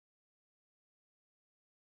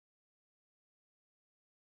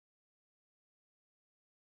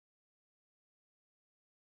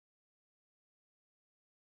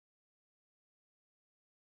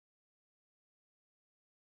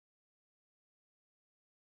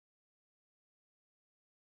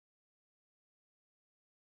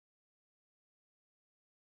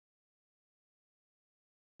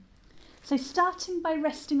So starting by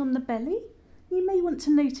resting on the belly, you may want to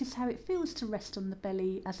notice how it feels to rest on the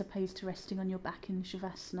belly as opposed to resting on your back in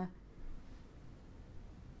Shavasana.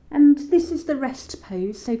 And this is the rest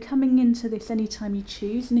pose, so coming into this anytime you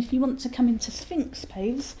choose. And if you want to come into Sphinx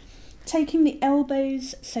pose, taking the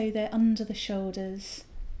elbows so they're under the shoulders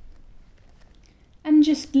and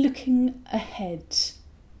just looking ahead.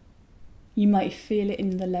 You might feel it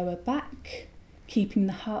in the lower back, keeping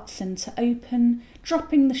the heart centre open,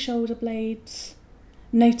 dropping the shoulder blades,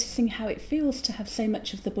 noticing how it feels to have so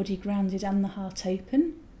much of the body grounded and the heart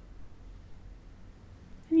open.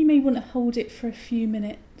 And you may want to hold it for a few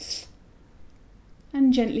minutes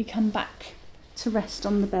and gently come back to rest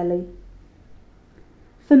on the belly.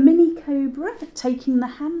 For mini cobra, taking the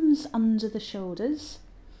hands under the shoulders,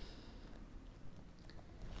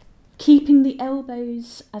 keeping the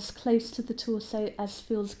elbows as close to the torso as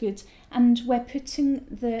feels good, and we're putting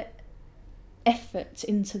the effort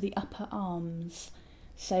into the upper arms.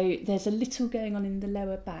 So there's a little going on in the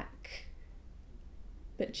lower back,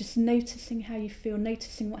 but just noticing how you feel,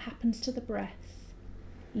 noticing what happens to the breath,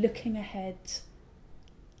 looking ahead,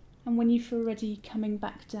 and when you feel ready, coming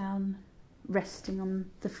back down, resting on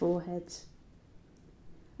the forehead.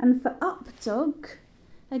 And for up dog,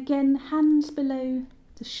 again, hands below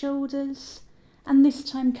the shoulders, and this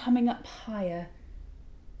time coming up higher.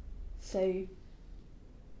 So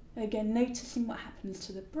again, noticing what happens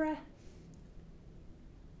to the breath,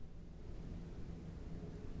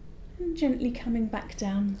 and gently coming back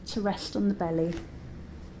down to rest on the belly.